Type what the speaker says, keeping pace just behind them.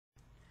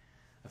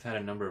I've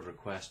had a number of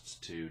requests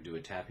to do a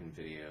tapping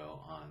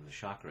video on the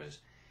chakras,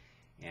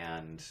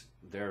 and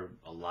there are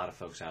a lot of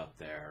folks out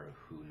there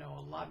who know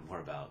a lot more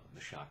about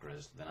the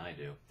chakras than I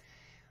do.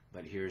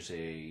 But here's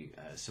a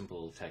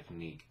simple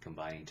technique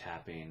combining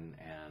tapping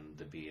and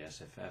the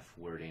BSFF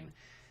wording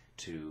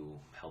to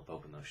help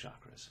open those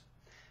chakras.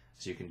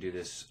 So you can do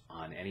this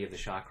on any of the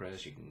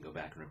chakras. You can go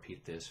back and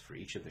repeat this for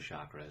each of the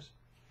chakras.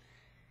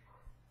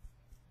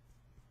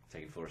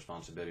 Taking full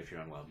responsibility for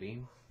your own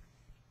well-being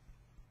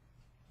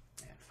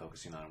and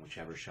focusing on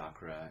whichever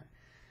chakra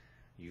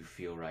you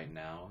feel right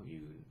now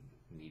you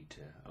need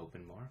to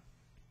open more.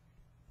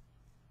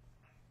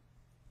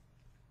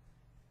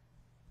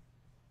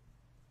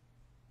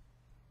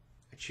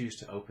 I choose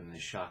to open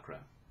this chakra,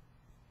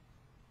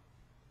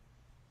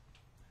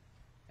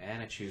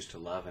 and I choose to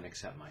love and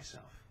accept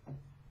myself.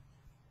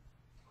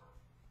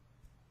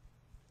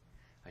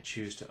 I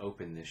choose to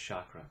open this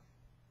chakra,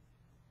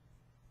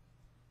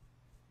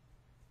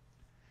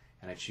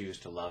 and I choose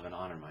to love and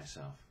honor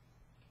myself.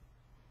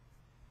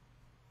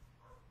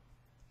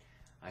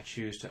 I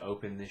choose to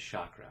open this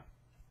chakra.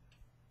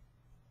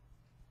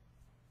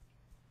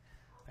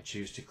 I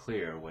choose to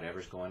clear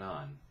whatever's going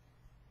on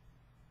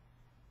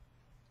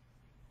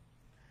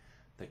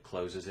that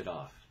closes it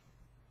off.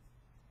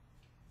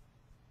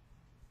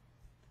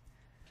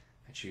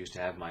 I choose to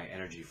have my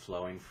energy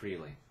flowing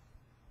freely.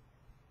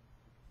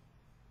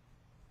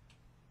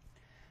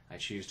 I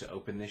choose to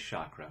open this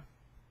chakra,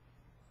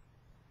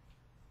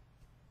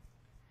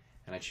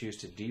 and I choose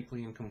to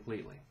deeply and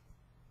completely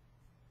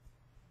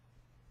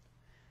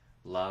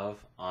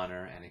love,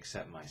 honor, and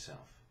accept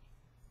myself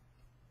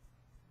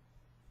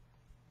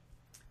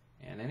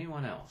and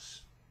anyone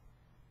else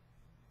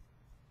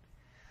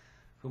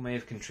who may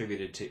have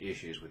contributed to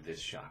issues with this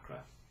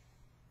chakra.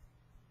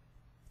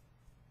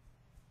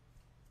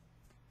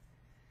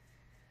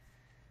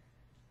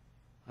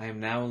 I am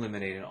now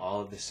eliminating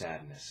all of the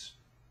sadness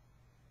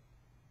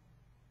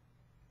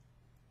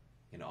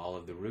in all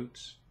of the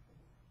roots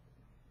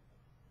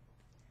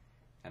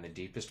and the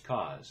deepest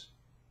cause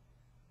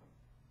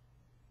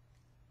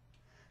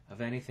of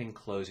anything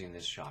closing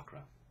this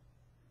chakra.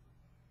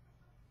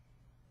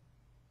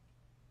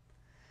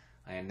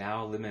 I am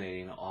now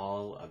eliminating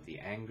all of the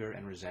anger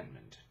and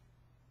resentment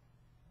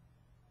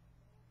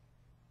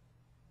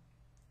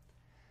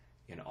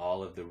in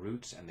all of the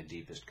roots and the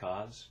deepest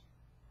cause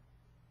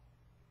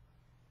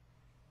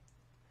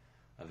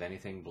of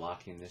anything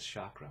blocking this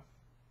chakra.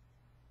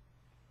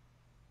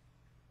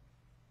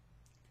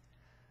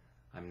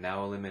 I'm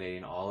now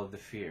eliminating all of the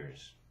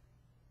fears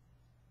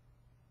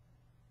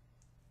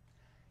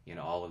in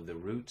all of the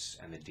roots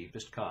and the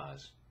deepest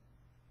cause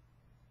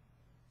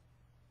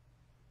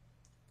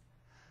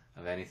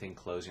of anything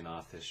closing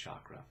off this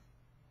chakra.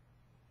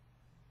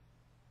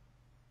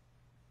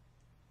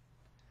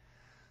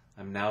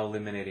 I'm now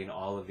eliminating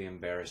all of the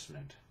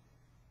embarrassment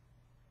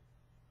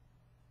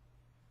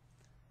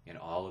in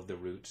all of the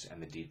roots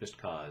and the deepest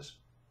cause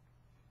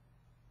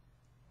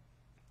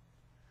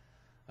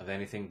of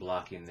anything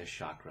blocking this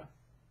chakra.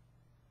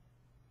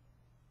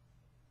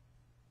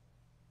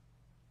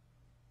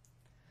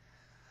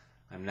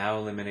 I'm now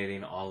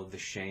eliminating all of the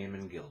shame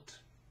and guilt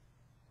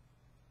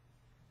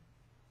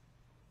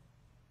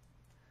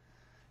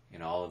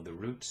in all of the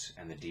roots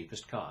and the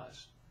deepest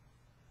cause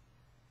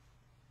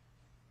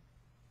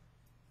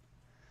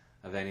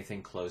of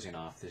anything closing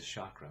off this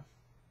chakra.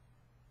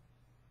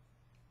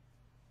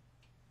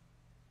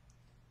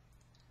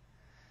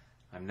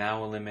 I'm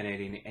now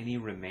eliminating any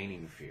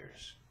remaining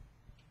fears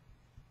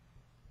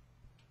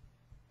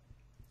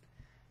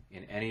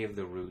in any of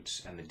the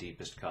roots and the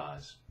deepest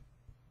cause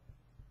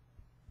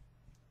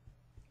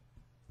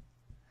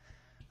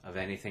of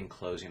anything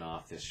closing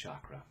off this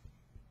chakra.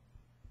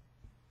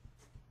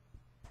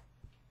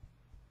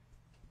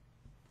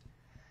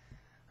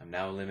 I'm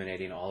now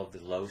eliminating all of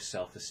the low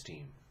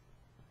self-esteem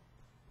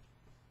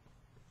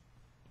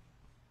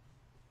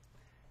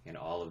in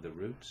all of the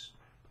roots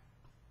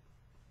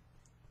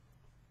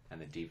and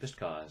the deepest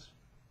cause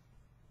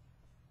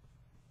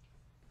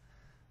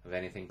of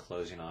anything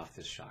closing off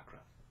this chakra.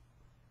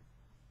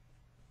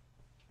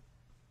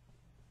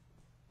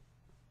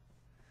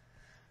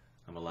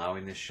 I'm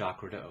allowing this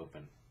chakra to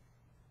open,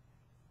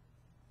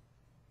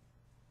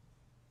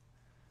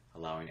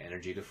 allowing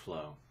energy to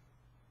flow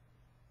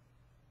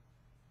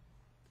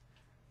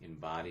in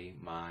body,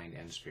 mind,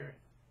 and spirit.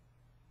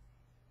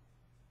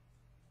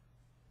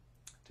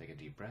 Take a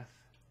deep breath.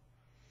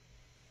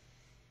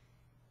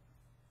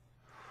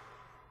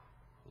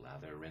 Allow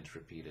the rinse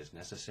repeat as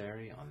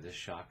necessary on this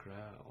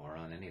chakra or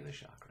on any of the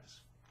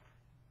chakras.